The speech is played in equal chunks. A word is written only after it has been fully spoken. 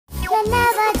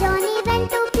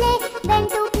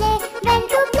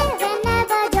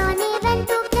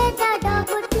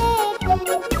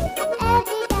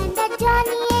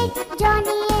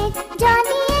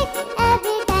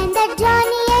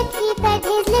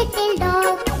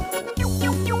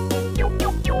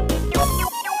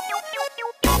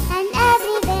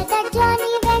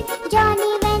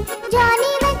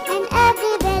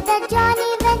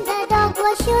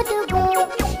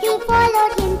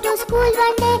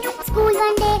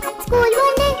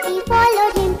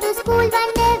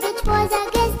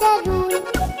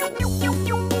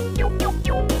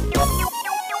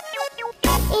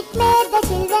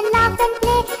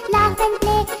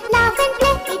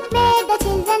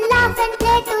children laugh and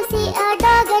play to see a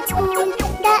dog at school.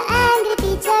 The angry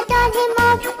teacher turned him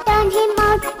out, turned him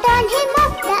out, turned him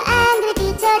out. The angry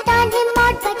teacher turned him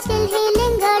out, but still he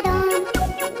lingered on.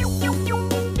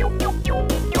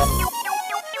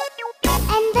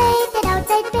 And waited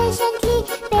outside patiently,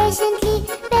 patiently,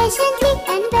 patiently,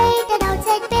 and waited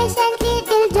outside patiently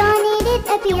till Johnny did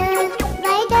appear.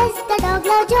 Why does the dog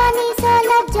love Johnny so,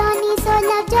 love Johnny so,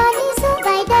 love Johnny so?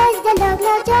 Why does the dog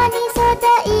love Johnny so?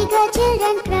 The eager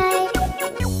children cried.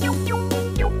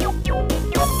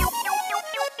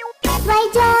 Why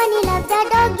Johnny loves the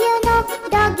dog, you know,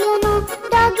 dog, you know,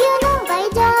 dog, you know. Why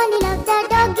Johnny loves the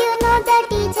dog, you know, the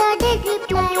teacher did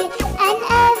reply. And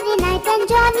every night when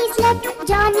Johnny slept,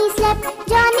 Johnny slept,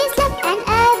 Johnny slept. And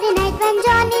every night when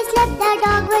Johnny slept, the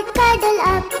dog would cuddle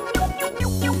up.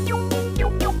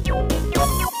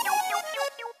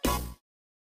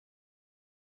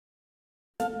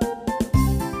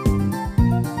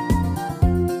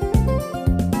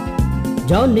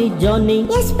 Johny, Johny.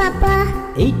 Yes, Papa.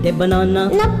 Eat a banana.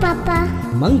 No, Papa.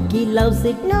 Monkey loves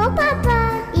it. No,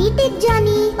 Papa. Eat it,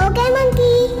 Johnny. Okay,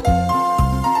 monkey.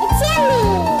 It's yummy.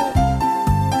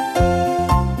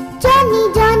 Johnny,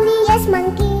 Johnny. Yes,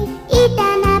 monkey. Eat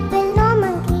an apple. No,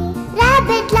 monkey.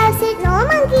 Rabbit loves it. No,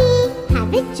 monkey.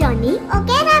 Have it, Johnny.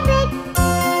 Okay, rabbit.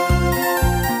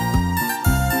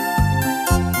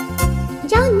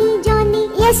 Johnny, Johnny.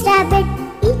 Yes, rabbit.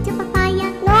 Eat a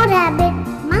papaya. No, rabbit.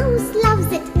 Mouse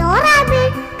loves it. No,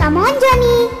 rabbit. Come on,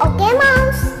 Johnny. Okay,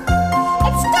 mouse.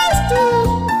 It's tasty.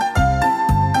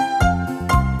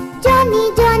 Johnny,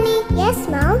 Johnny. Yes,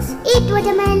 mouse. Eat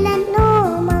watermelon.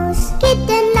 No, mouse.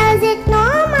 Kitten loves it. No,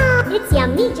 mouse. It's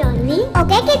yummy, Johnny.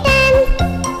 Okay, kitten.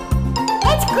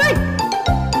 It's good.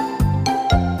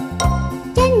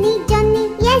 Johnny, Johnny.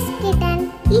 Yes,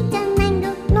 kitten. Eat a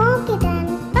mango. No, kitten.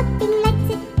 Puppy likes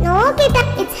it. No, kitten.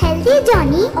 It's healthy,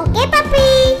 Johnny. Okay, puppy.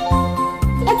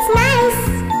 It's nice.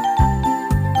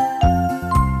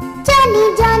 Johnny,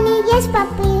 Johnny, yes,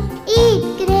 puppy. Eat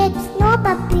grapes, no,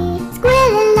 puppy.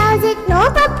 Squirrel loves it, no,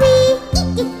 puppy.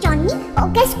 Eat it, Johnny.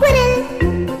 Okay, squirrel.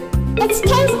 It's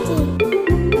tasty.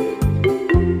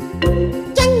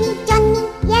 Johnny, Johnny,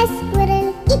 yes, squirrel.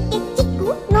 Eat it, Chiku,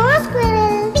 no,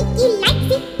 squirrel. Piggy likes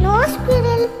it, no,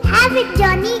 squirrel. Have it,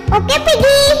 Johnny. Okay,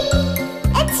 piggy.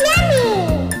 It's yummy.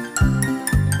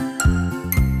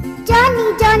 Johnny,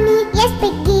 Johnny, yes,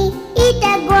 piggy. Eat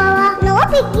a guava, no,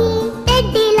 piggy.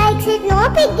 Teddy likes it, no,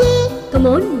 piggy. Come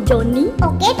on, Johnny.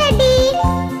 Okay, Teddy.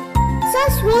 So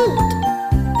sweet.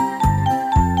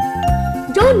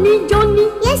 Johnny, Johnny.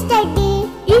 Yes, Teddy.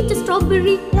 Eat a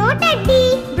strawberry. No, Teddy.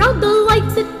 Brother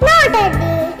likes it. No,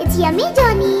 Teddy. It's yummy,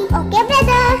 Johnny. Okay,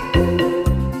 brother.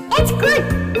 It's good.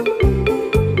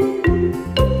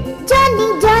 Johnny,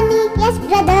 Johnny. Yes,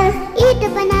 brother. Eat a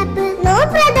pineapple. No,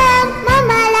 brother.